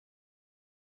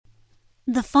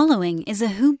The following is a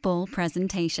Hoop Ball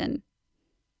presentation.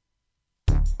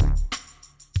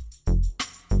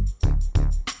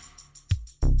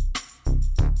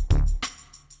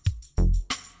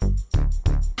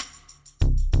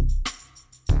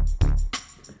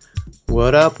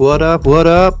 What up,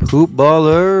 hoop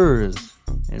ballers?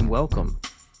 And welcome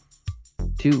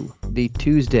to the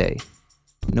Tuesday,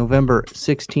 November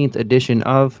 16th edition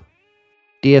of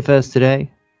DFS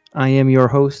Today. I am your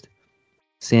host,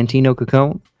 Santino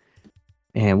Cacone,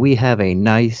 and we have a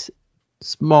nice,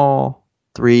 small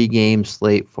 3-game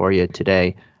slate for you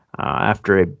today.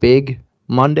 After a big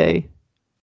Monday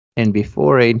and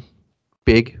before a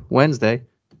big Wednesday,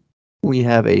 we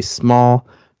have a small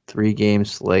 3-game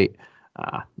slate.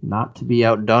 Not to be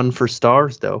outdone for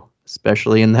stars, though,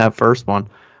 especially in that first one.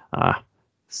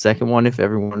 Second one, if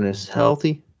everyone is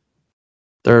healthy.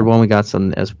 Third one, we got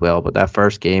some as well, but that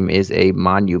first game is a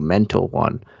monumental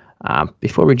one.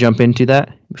 Before we jump into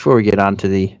that, before we get on to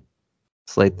the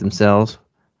slate themselves,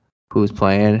 who's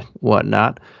playing,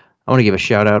 whatnot, I want to give a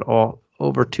shout out all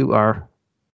over to our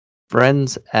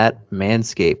friends at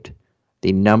Manscaped,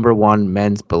 the number one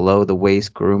men's below the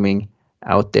waist grooming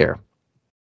out there.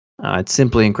 It's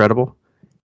simply incredible.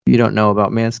 If you don't know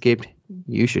about Manscaped,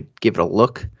 you should give it a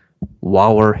look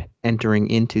while we're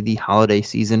entering into the holiday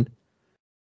season.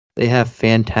 They have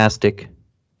fantastic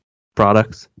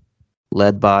products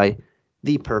led by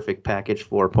the Perfect Package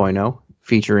 4.0,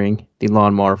 featuring the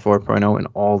Lawnmower 4.0 and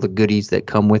all the goodies that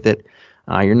come with it.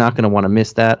 You're not going to want to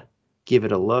miss that. Give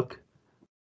it a look,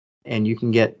 and you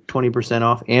can get 20%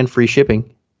 off and free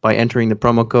shipping by entering the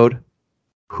promo code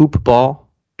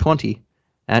HoopBall20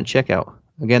 at checkout.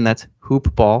 Again, that's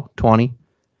HoopBall20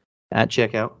 at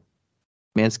checkout,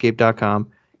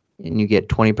 manscaped.com, and you get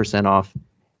 20% off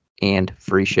and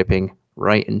free shipping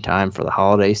right in time for the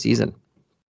holiday season.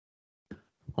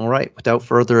 All right, without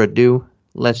further ado,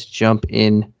 let's jump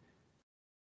in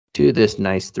to this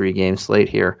nice 3-game slate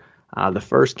here. The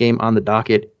first game on the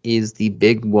docket is the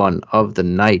big one of the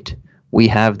night. We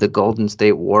have the Golden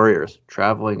State Warriors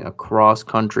traveling across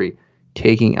country,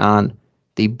 taking on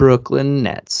the Brooklyn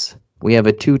Nets. We have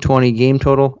a 220 game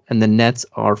total, and the Nets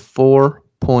are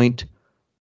 4-point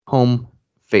home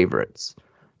favorites.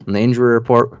 On the injury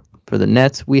report for the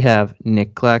Nets, we have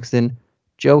Nick Claxton,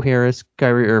 Joe Harris,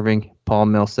 Kyrie Irving, Paul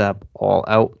Millsap, all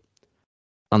out.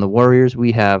 On the Warriors,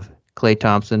 we have Klay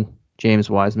Thompson, James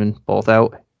Wiseman, both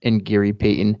out, and Gary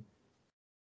Payton,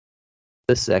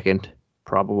 the second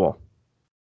probable.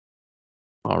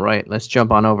 All right, let's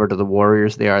jump on over to the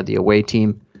Warriors. They are the away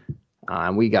team.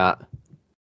 And we got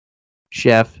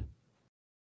Chef,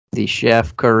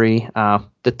 Curry.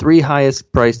 The 3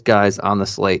 highest priced guys on the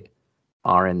slate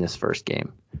are in this first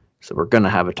game. So we're going to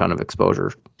have a ton of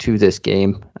exposure to this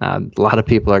game. A lot of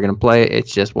people are going to play it.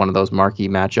 It's just one of those marquee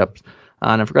matchups.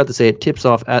 And I forgot to say, it tips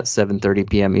off at 7:30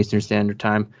 p.m. Eastern Standard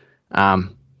Time.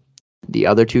 The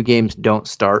other 2 games don't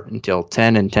start until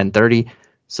 10 and 10:30.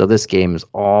 So this game is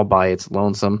all by its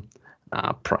lonesome.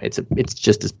 It's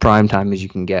just as prime time as you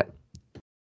can get.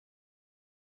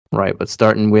 Right, but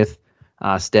starting with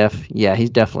Steph, yeah, he's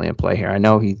definitely in play here. I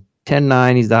know he's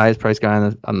 10-9. He's the highest priced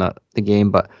guy on the game,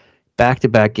 but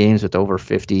back-to-back games with over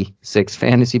 56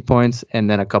 fantasy points, and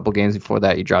then a couple games before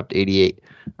that, he dropped 88.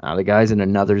 The guy's in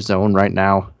another zone right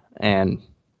now, and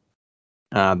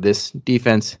this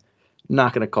defense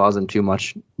not going to cause him too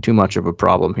much of a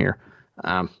problem here.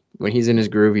 When he's in his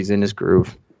groove, he's in his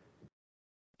groove.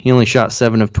 He only shot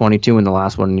 7 of 22 in the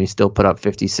last one, and he still put up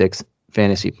 56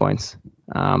 fantasy points.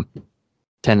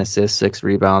 10 assists, 6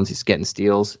 rebounds. He's getting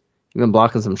steals. He's been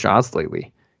blocking some shots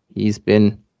lately. He's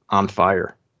been on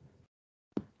fire.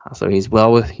 So he's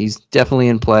definitely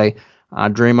in play.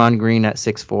 Draymond Green at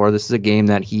 6'4". This is a game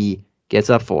that he gets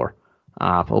up for.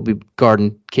 He'll be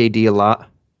guarding KD a lot.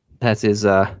 That's his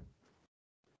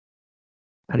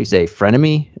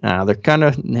frenemy?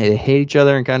 They hate each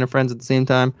other and kind of friends at the same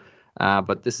time.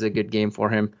 But this is a good game for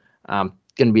him. Going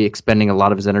to be expending a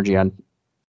lot of his energy on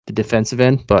the defensive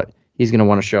end, but he's going to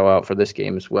want to show out for this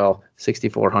game as well.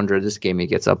 6,400. This game he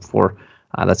gets up for.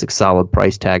 That's a solid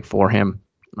price tag for him.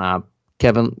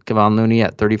 Kevin Looney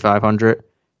at 3,500.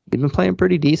 He's been playing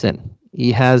pretty decent.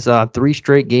 He has 3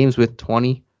 straight games with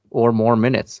 20 or more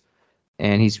minutes,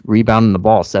 and he's rebounding the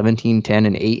ball 17, 10,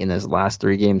 and 8 in his last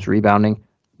 3 games rebounding.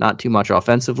 Not too much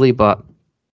offensively, but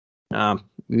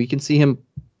we can see him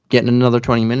getting another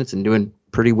 20 minutes and doing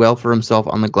pretty well for himself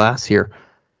on the glass here.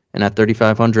 And at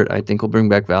 3,500, I think he'll bring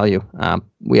back value.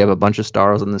 We have a bunch of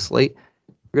stars on the slate.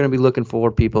 We're going to be looking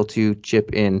for people to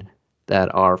chip in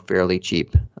that are fairly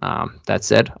cheap. That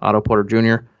said, Otto Porter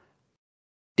Jr.,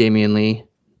 Damian Lee,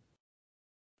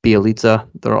 Bielitsa,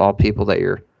 they're all people that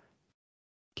you're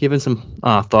given some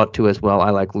thought to as well, I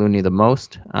like Looney the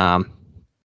most. And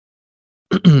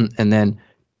then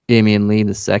Damian Lee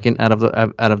the second out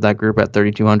of that group at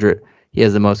 3,200. He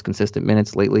has the most consistent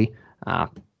minutes lately.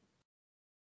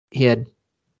 He had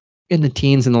in the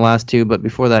teens in the last two, but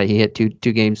before that he hit two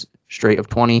games straight of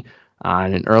 20.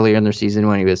 And then earlier in the season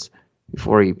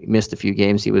before he missed a few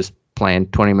games, he was playing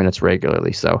 20 minutes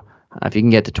regularly. So if you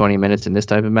can get to 20 minutes in this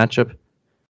type of matchup,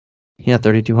 yeah,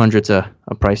 3,200 is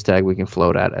a price tag we can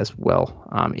float at as well.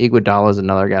 Iguodala is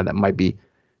another guy that might be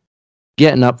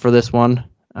getting up for this one.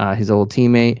 His old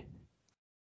teammate,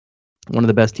 one of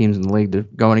the best teams in the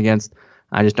league going against.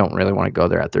 I just don't really want to go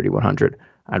there at 3,100.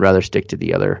 I'd rather stick to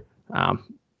the other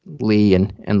Lee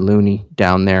and Looney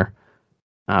down there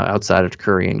outside of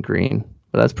Curry and Green.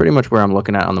 But that's pretty much where I'm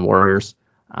looking at on the Warriors.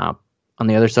 On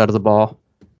the other side of the ball,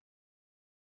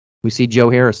 we see Joe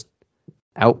Harris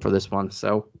out for this one.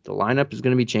 So the lineup is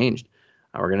going to be changed.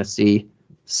 We're going to see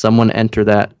someone enter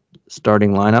that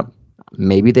starting lineup.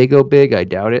 Maybe they go big. I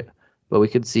doubt it. But we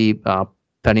could see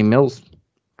Patty Mills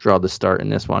draw the start in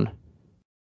this one.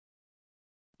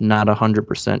 Not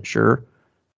 100% sure.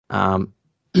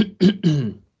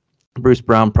 Bruce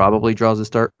Brown probably draws the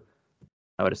start,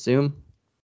 I would assume.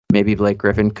 Maybe Blake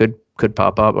Griffin could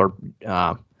pop up, or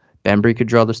Bembry could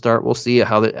draw the start. We'll see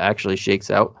how that actually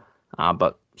shakes out.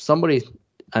 But somebody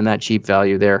on that cheap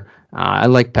value there. I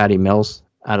like Patty Mills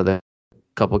out of the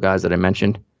couple guys that I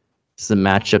mentioned. This is a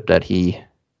matchup that he's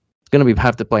going to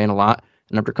have to play in a lot.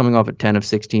 And after coming off at 10 of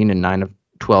 16 and 9 of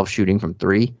 12 shooting from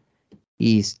 3,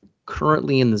 he's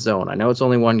currently in the zone. I know it's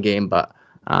only one game, but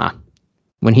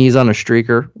when he's on a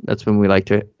streaker, that's when we like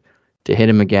to hit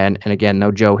him again. And again,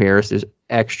 no Joe Harris. There's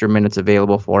extra minutes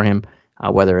available for him,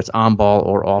 whether it's on ball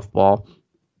or off ball.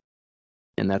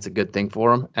 And that's a good thing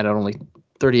for him. At only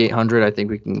 3,800, I think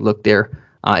we can look there.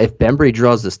 If Bembry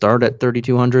draws the start at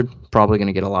 3,200, probably going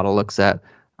to get a lot of looks at.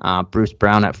 Bruce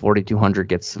Brown at 4,200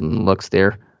 gets some looks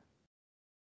there.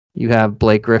 You have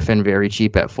Blake Griffin very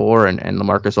cheap at 4 and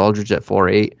LaMarcus Aldridge at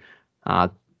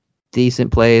 4.8.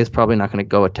 Decent plays, probably not going to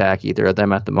go attack either of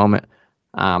them at the moment.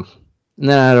 And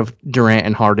then out of Durant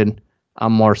and Harden,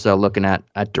 I'm more so looking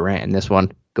at Durant in this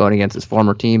one, going against his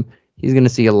former team. He's going to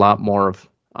see a lot more of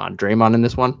Draymond in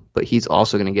this one, but he's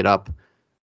also going to get up.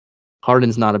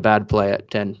 Harden's not a bad play at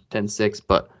 10-6,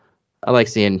 but I like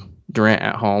seeing Durant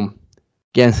at home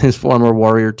against his former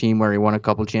Warrior team where he won a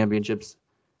couple championships,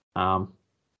 and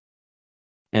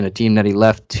a team that he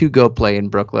left to go play in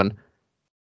Brooklyn.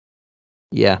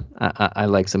 Yeah, I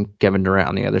like some Kevin Durant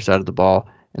on the other side of the ball,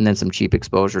 and then some cheap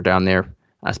exposure down there,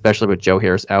 especially with Joe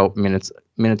Harris out, minutes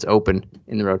open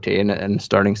in the rotation, and the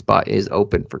starting spot is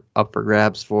up for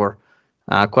grabs for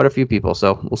quite a few people.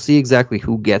 So we'll see exactly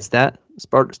who gets that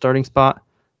starting spot,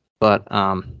 but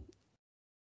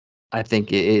I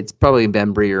think it's probably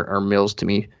Bembry or Mills to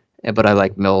me, but I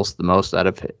like Mills the most out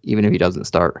of it, even if he doesn't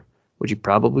start, which he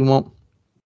probably won't.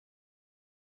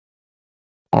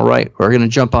 All right, we're going to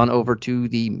jump on over to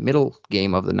the middle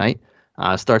game of the night.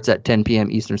 Starts at 10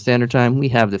 p.m. Eastern Standard Time. We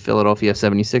have the Philadelphia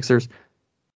 76ers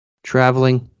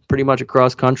traveling pretty much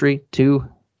across country to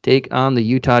take on the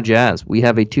Utah Jazz. We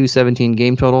have a 217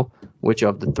 game total, which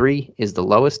of the 3 is the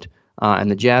lowest,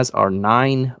 and the Jazz are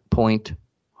 9-point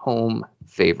home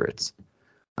favorites.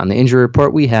 On the injury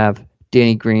report, we have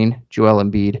Danny Green, Joel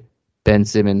Embiid, Ben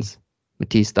Simmons,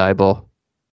 Matisse Thybulle,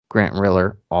 Grant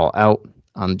Riller all out.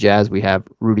 On the Jazz, we have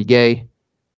Rudy Gay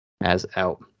as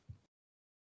out.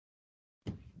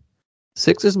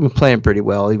 Sixers have been playing pretty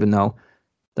well, even though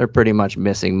they're pretty much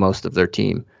missing most of their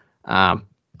team.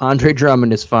 Andre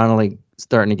Drummond is finally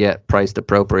starting to get priced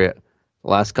appropriate. The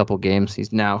last couple games,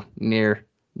 he's now near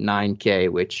 9K,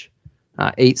 which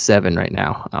 8.7 right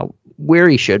now, where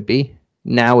he should be.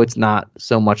 Now it's not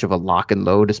so much of a lock and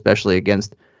load, especially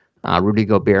against Rudy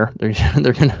Gobert.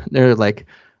 They're like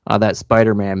that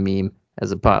Spider-Man meme,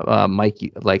 as Mike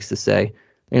likes to say.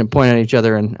 They're going to point at each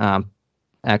other and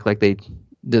act like they're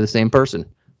the same person,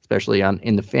 especially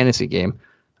in the fantasy game.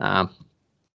 At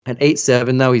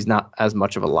 8.7, though, he's not as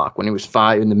much of a lock. When he was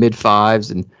in the mid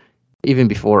 5s, and even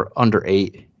before under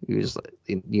 8, he was.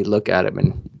 You look at him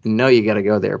and you know you got to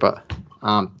go there. But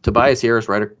Tobias Harris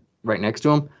right next to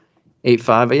him,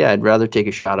 8.5. Yeah, I'd rather take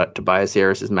a shot at Tobias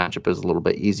Harris. His matchup is a little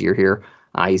bit easier here.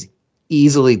 He's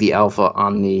easily the alpha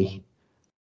on the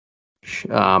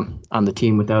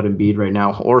team without Embiid right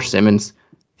now, or Simmons.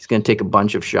 He's going to take a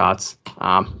bunch of shots.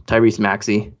 Tyrese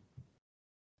Maxey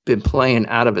been playing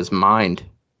out of his mind.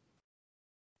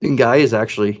 The guy is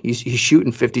actually he's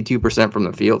shooting 52% from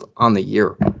the field on the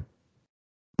year,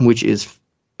 which is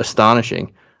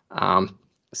astonishing.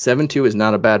 7.2 is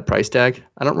not a bad price tag.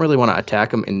 I don't really want to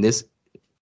attack him in this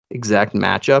exact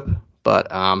matchup, but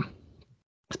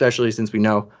especially since we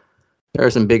know there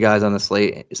are some big guys on the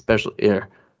slate, especially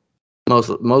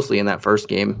mostly in that first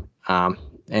game, and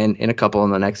in a couple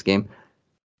in the next game.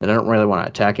 And I don't really want to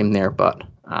attack him there, but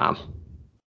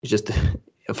it's just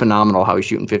phenomenal how he's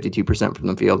shooting 52% from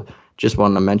the field. Just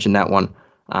wanted to mention that one.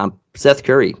 Seth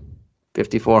Curry,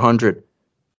 5,400.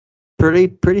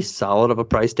 Pretty solid of a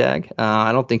price tag.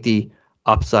 I don't think the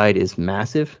upside is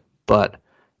massive, but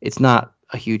it's not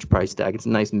a huge price tag. It's a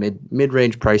nice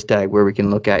mid-range price tag where we can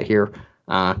look at here,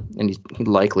 and he's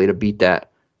likely to beat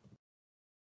that.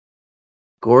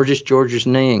 Gorgeous Georges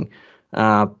Niang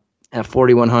at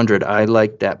 4,100. I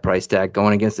like that price tag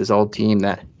going against this old team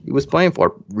that he was playing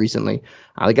for recently.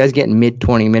 The guy's getting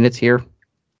mid-20 minutes here.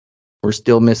 We're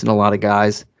still missing a lot of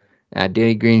guys.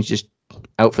 Danny Green's just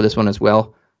out for this one as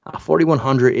well.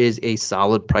 4,100 is a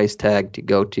solid price tag to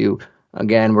go to.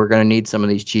 Again, we're going to need some of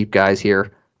these cheap guys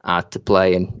here to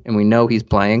play, and we know he's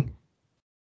playing,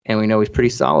 and we know he's pretty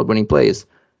solid when he plays.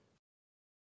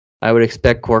 I would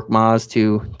expect Korkmaz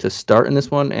to start in this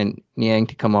one and Niang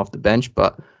to come off the bench,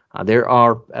 but there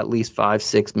are at least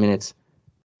 5-6 minutes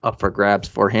up for grabs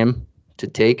for him to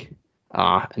take.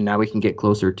 And now we can get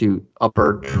closer to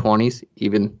upper 20s,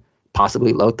 even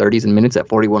possibly low 30s in minutes at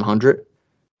 4,100.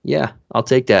 Yeah, I'll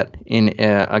take that in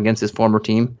against his former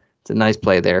team. It's a nice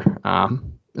play there.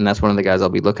 And that's one of the guys I'll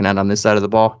be looking at on this side of the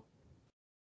ball.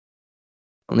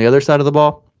 On the other side of the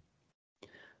ball,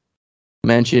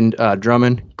 mentioned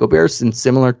Drummond. Gobert's in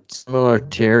similar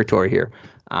territory here,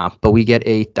 but we get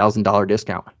a $1,000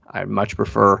 discount. I'd much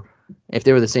prefer, if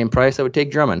they were the same price, I would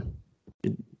take Drummond.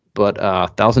 But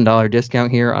 $1,000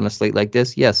 discount here on a slate like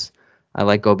this, yes, I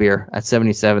like Gobert at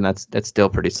 77. That's still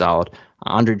pretty solid.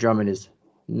 Andre Drummond is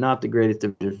not the greatest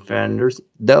of defenders,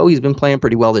 though he's been playing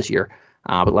pretty well this year.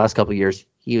 But the last couple of years,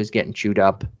 he was getting chewed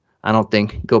up. I don't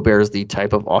think Gobert is the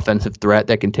type of offensive threat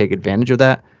that can take advantage of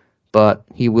that, but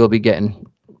he will be getting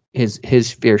his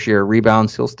fair share of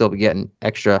rebounds. He'll still be getting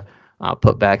extra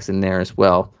putbacks in there as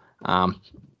well. And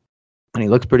he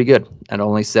looks pretty good at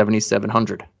only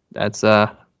 7,700. That's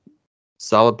a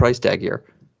solid price tag here.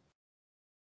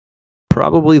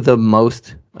 Probably the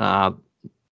most, the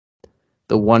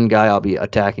one guy I'll be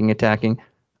attacking.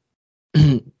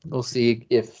 We'll see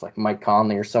if like Mike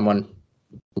Conley or someone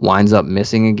winds up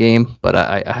missing a game, but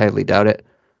I highly doubt it.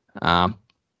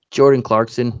 Jordan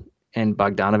Clarkson and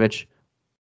Bogdanovich,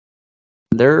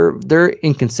 they're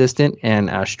inconsistent and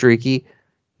streaky.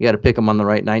 You got to pick them on the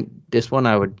right night. This one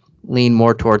I would lean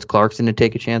more towards Clarkson to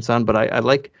take a chance on, but I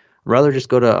like rather just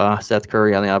go to Seth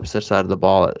Curry on the opposite side of the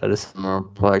ball at a similar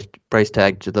price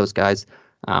tag to those guys.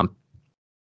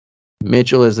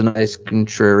 Mitchell is a nice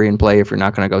contrarian play if you're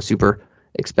not going to go super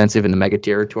expensive in the mega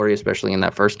territory, especially in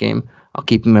that first game. I'll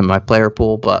keep him in my player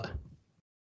pool, but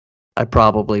I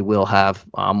probably will have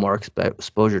more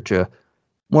exposure to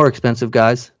more expensive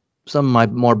guys. Some of my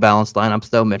more balanced lineups,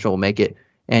 though, Mitchell will make it,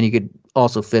 and you could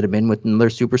also fit him in with another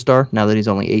superstar. Now that he's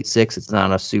only 8'6", it's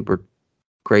not a super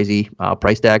crazy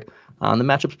price tag. The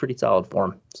matchup's pretty solid for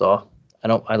him, so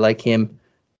I like him.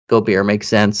 Gobert makes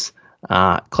sense.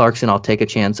 Clarkson, I'll take a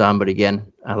chance on, but again,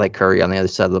 I like Curry on the other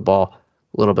side of the ball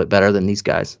a little bit better than these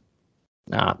guys.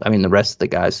 The rest of the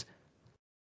guys.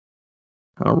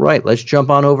 All right, let's jump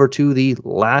on over to the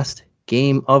last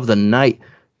game of the night.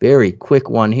 Very quick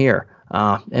one here.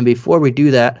 And before we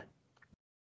do that,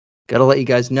 got to let you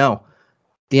guys know,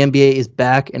 the NBA is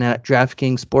back and at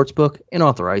DraftKings Sportsbook, an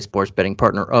authorized sports betting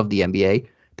partner of the NBA.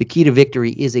 The key to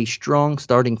victory is a strong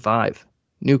starting five.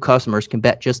 New customers can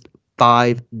bet just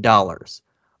 $5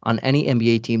 on any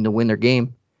NBA team to win their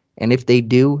game. And if they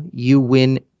do, you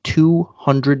win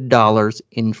 $200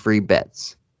 in free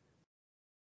bets.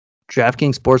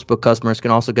 DraftKings Sportsbook customers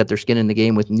can also get their skin in the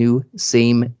game with new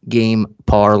same-game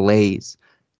parlays.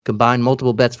 Combine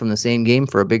multiple bets from the same game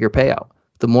for a bigger payout.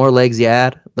 The more legs you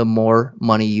add, the more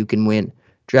money you can win.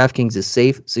 DraftKings is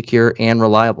safe, secure, and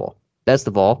reliable. Best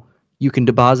of all, you can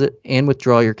deposit and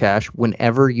withdraw your cash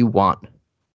whenever you want.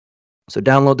 So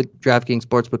download the DraftKings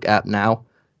Sportsbook app now.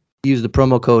 Use the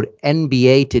promo code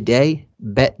NBA today.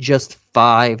 Bet just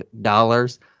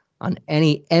 $5 on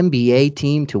any NBA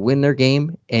team to win their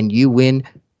game, and you win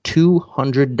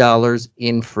 $200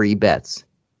 in free bets.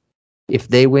 If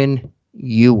they win,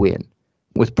 you win.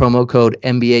 With promo code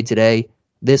NBA today,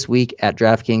 this week at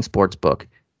DraftKings Sportsbook,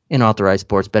 an authorized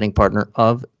sports betting partner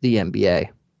of the NBA.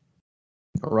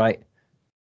 All right.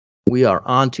 We are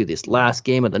on to this last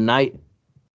game of the night.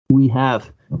 We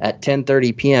have at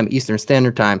 10:30 p.m. Eastern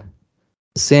Standard Time,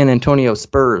 San Antonio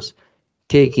Spurs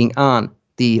taking on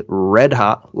the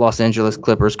red-hot Los Angeles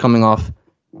Clippers, coming off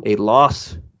a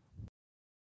loss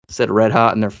said red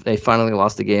hot, and they finally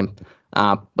lost the game.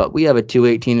 But we have a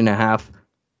 218.5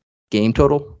 game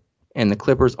total, and the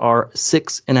Clippers are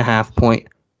 6.5 point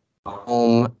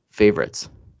home favorites.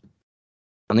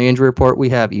 On the injury report, we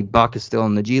have Ibaka still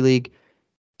in the G League,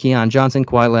 Keon Johnson,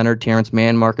 Kawhi Leonard, Terrence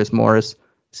Mann, Marcus Morris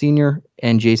Sr.,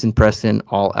 and Jason Preston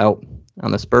all out.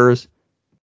 On the Spurs,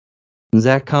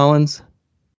 Zach Collins,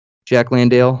 Jack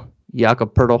Landale,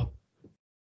 Jakob Poeltl,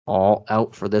 all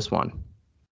out for this one.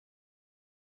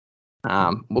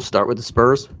 We'll start with the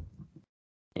Spurs.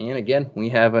 And again, we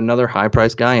have another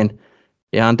high-priced guy in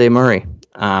DeJounte Murray.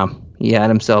 He had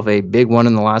himself a big one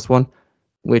in the last one,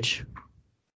 which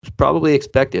was probably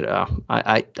expected.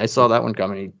 I saw that one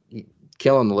coming. He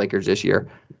killing the Lakers this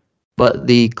year. But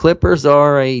the Clippers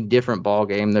are a different ball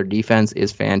game. Their defense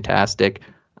is fantastic.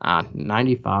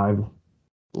 95, a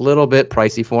little bit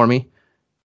pricey for me.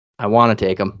 I want to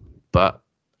take him, but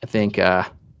I think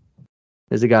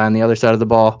there's a guy on the other side of the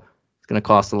ball. It's going to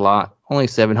cost a lot. Only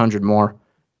 700 more.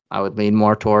 I would lean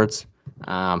more towards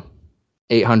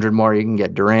 800 more. You can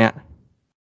get Durant.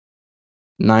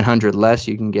 900 less.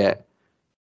 You can get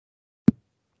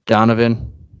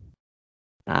Donovan.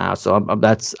 So I'm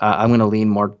going to lean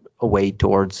more away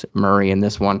towards Murray in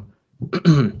this one.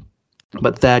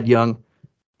 But Thad Young,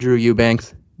 Drew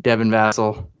Eubanks, Devin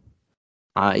Vassell,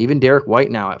 even Derek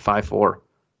White now at 5'4".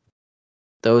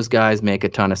 Those guys make a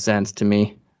ton of sense to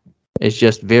me. It's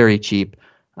just very cheap.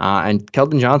 And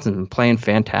Keldon Johnson's been playing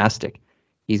fantastic.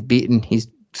 He's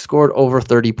scored over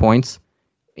 30 points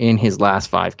in his last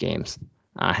 5 games.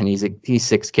 And he's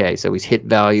 6K, so he's hit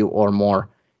value or more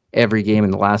every game in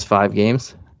the last 5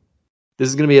 games. This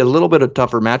is going to be a little bit of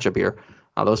tougher matchup here.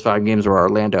 Those 5 games were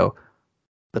Orlando,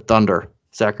 the Thunder,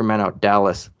 Sacramento,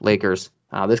 Dallas, Lakers.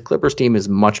 This Clippers team is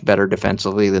much better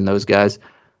defensively than those guys.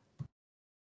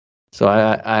 So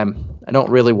I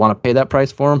don't really want to pay that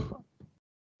price for him.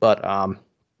 But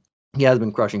he has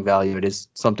been crushing value. It is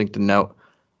something to note.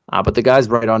 But the guy's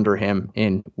right under him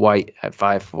in White at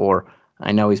 5'4".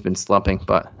 I know he's been slumping,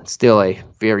 but still a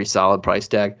very solid price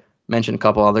tag. Mentioned a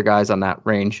couple other guys on that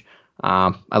range.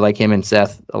 I like him and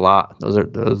Seth a lot. Those are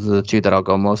the 2 that I'll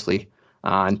go mostly.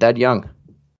 And Thad Young,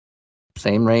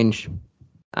 same range.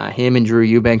 Him and Drew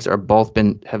Eubanks have both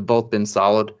been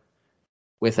solid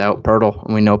without Poeltl,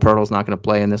 and we know Poeltl's not going to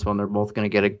play in this one. They're both going to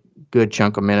get a good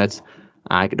chunk of minutes.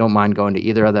 I don't mind going to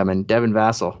either of them. And Devin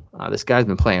Vassell, this guy's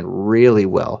been playing really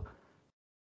well.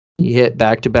 He hit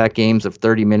back-to-back games of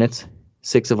 30 minutes,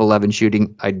 6 of 11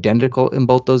 shooting, identical in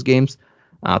both those games,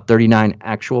 39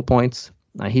 actual points.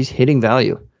 He's hitting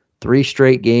value. 3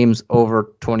 straight games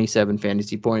over 27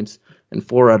 fantasy points, and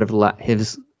 4 out of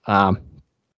his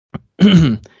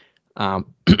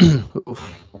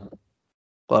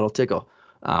that'll tickle.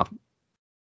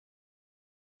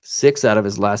 6 out of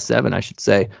his last 7, I should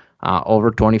say, over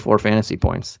 24 fantasy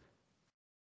points.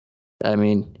 I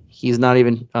mean, he's not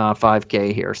even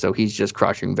 5K here, so he's just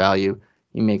crushing value.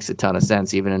 He makes a ton of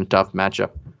sense, even in a tough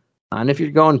matchup. And if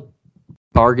you're going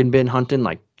bargain bin hunting,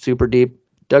 like super deep,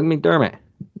 Doug McDermott.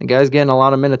 The guy's getting a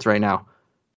lot of minutes right now.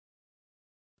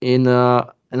 In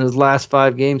his last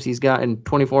 5 games, he's gotten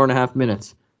 24.5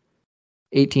 minutes,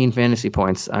 18 fantasy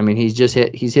points. I mean, he's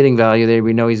hitting value there.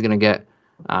 We know he's going to get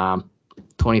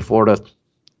 24 to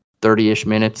 30-ish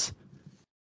minutes.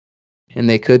 And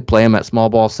they could play him at small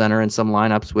ball center in some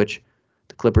lineups, which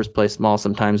the Clippers play small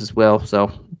sometimes as well.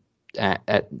 So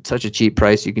at such a cheap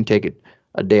price, you can take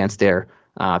a dance there.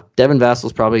 Devin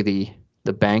Vassell's probably the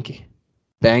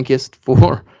bankest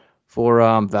for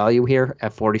value here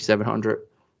at 4,700.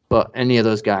 But any of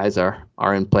those guys are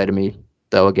in play to me.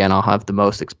 Though again, I'll have the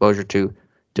most exposure to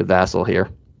Vassell here.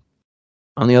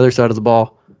 On the other side of the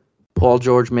ball, Paul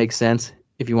George makes sense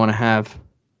if you want to have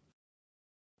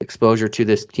exposure to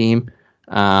this team.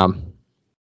 The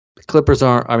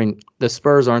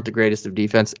Spurs aren't the greatest of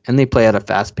defense, and they play at a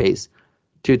fast pace.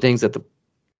 2 things that the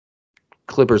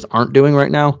Clippers aren't doing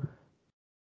right now.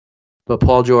 But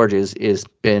Paul George is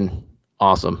been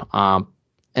awesome.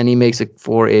 And he makes it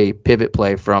for a pivot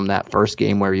play from that first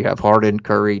game where you have Harden,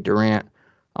 Curry, Durant,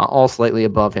 all slightly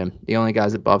above him. The only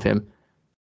guys above him.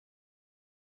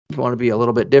 If you want to be a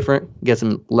little bit different, get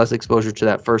some less exposure to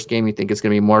that first game, you think it's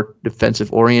going to be more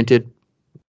defensive oriented.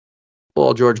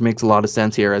 Paul George makes a lot of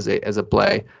sense here as a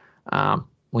play.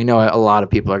 We know a lot of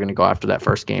people are going to go after that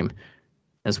first game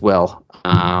as well.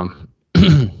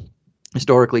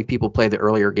 Historically, people play the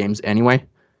earlier games anyway.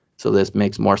 So this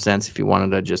makes more sense if you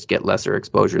wanted to just get lesser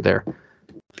exposure there.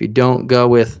 If you don't go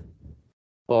with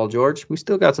Paul George, we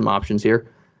still got some options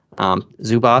here.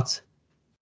 Zubats,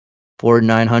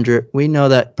 4,900. We know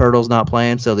that Poeltl's not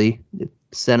playing, so the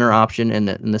center option in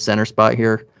the center spot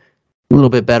here, a little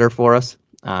bit better for us.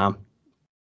 And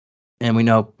we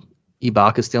know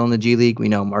Ibaka's still in the G League. We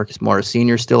know Marcus Morris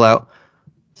Sr. is still out.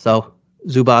 So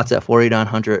Zubats at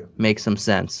 4,900 makes some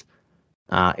sense.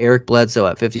 Eric Bledsoe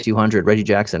at 5,200. Reggie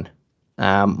Jackson.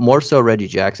 More so Reggie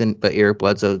Jackson, but Eric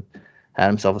Bledsoe had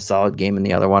himself a solid game in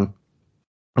the other one.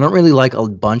 I don't really like a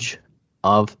bunch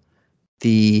of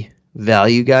the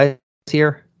value guys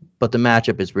here, but the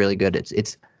matchup is really good.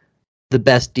 It's the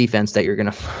best defense that you're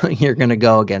gonna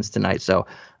go against tonight. So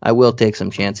I will take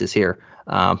some chances here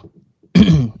on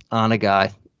a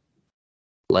guy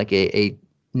like a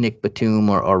Nick Batum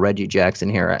or Reggie Jackson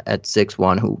here at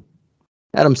 6-1, who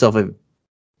had himself a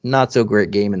not so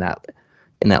great game in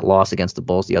that loss against the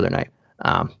Bulls the other night.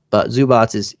 But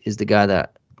Zubats is the guy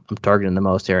that I'm targeting the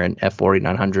most here in at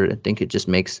 4,900. I think it just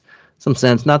makes some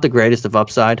sense. Not the greatest of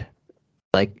upside,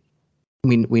 like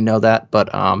we know that,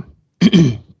 but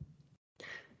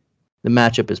the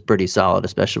matchup is pretty solid,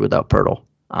 especially without Pirtle.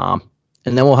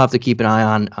 And then we'll have to keep an eye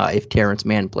on if Terrence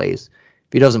Mann plays.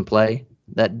 If he doesn't play,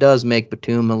 that does make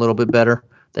Batum a little bit better.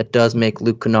 That does make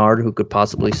Luke Kennard, who could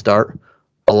possibly start,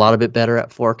 a lot of bit better at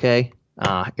 4K.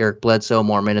 Eric Bledsoe,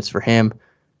 more minutes for him.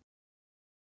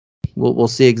 We'll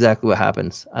see exactly what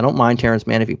happens. I don't mind Terrence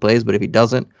Mann if he plays, but if he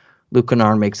doesn't, Luke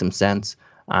Kennard makes some sense.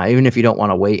 Even if you don't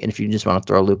want to wait, and if you just want to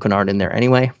throw Luke Kennard in there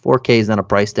anyway, 4K is not a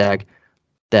price tag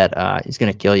that is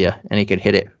going to kill you, and he could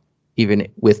hit it even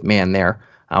with Mann there.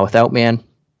 Without Mann,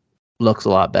 looks a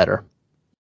lot better.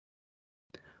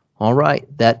 All right,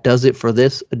 that does it for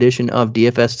this edition of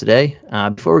DFS Today.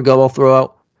 Before we go, I'll throw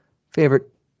out favorite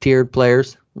tiered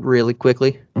players really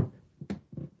quickly.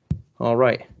 All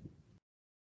right.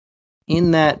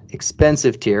 In that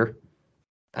expensive tier,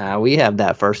 we have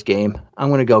that first game. I'm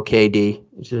going to go KD.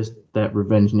 It's just that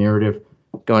revenge narrative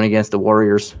going against the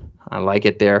Warriors. I like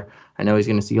it there. I know he's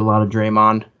going to see a lot of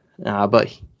Draymond,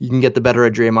 but you can get the better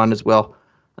of Draymond as well.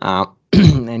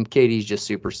 And KD's just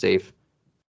super safe.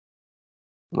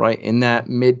 Right in that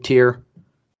mid tier,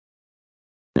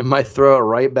 I might throw it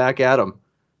right back at him.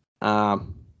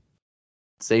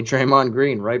 Say Draymond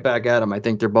Green, right back at him. I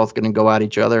think they're both going to go at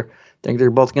each other. I think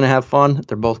they're both going to have fun.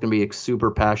 They're both going to be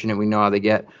super passionate. We know how they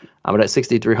get. But at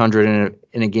 6,300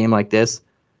 in a game like this,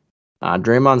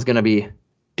 Draymond's going to be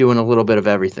doing a little bit of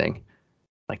everything.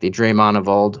 Like the Draymond of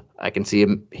old, I can see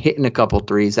him hitting a couple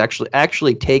threes.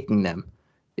 Actually taking them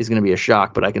is going to be a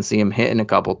shock, but I can see him hitting a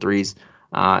couple threes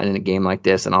in a game like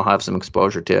this, and I'll have some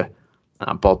exposure to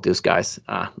both those guys.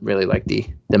 Really like the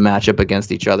matchup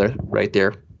against each other right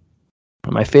there.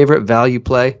 My favorite value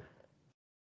play,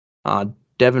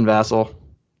 Devin Vassell.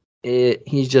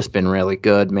 He's just been really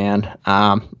good, man.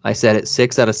 I said it,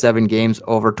 6 out of 7 games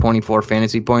over 24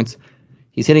 fantasy points.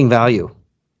 He's hitting value.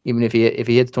 Even if he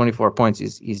hits 24 points,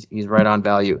 he's right on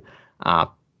value. And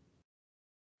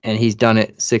he's done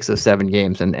it 6 of 7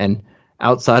 games. And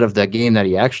outside of the game that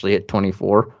he actually hit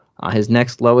 24, his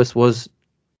next lowest was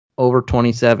over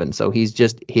 27. So he's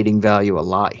just hitting value a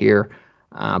lot here.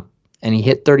 And he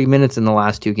hit 30 minutes in the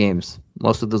last 2 games.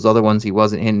 Most of those other ones, he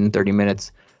wasn't hitting 30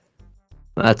 minutes.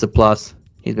 That's a plus.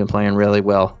 He's been playing really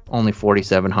well. Only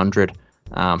 4,700.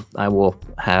 I will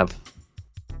have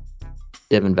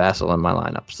Devin Vassell in my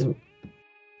lineups.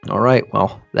 All right.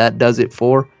 Well, that does it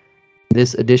for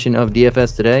this edition of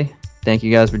DFS Today. Thank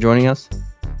you guys for joining us,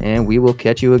 and we will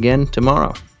catch you again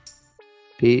tomorrow.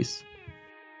 Peace.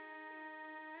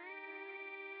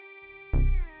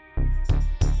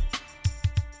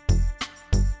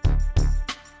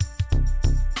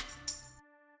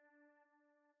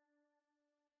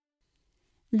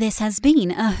 This has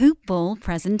been a Hoop Ball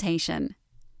presentation.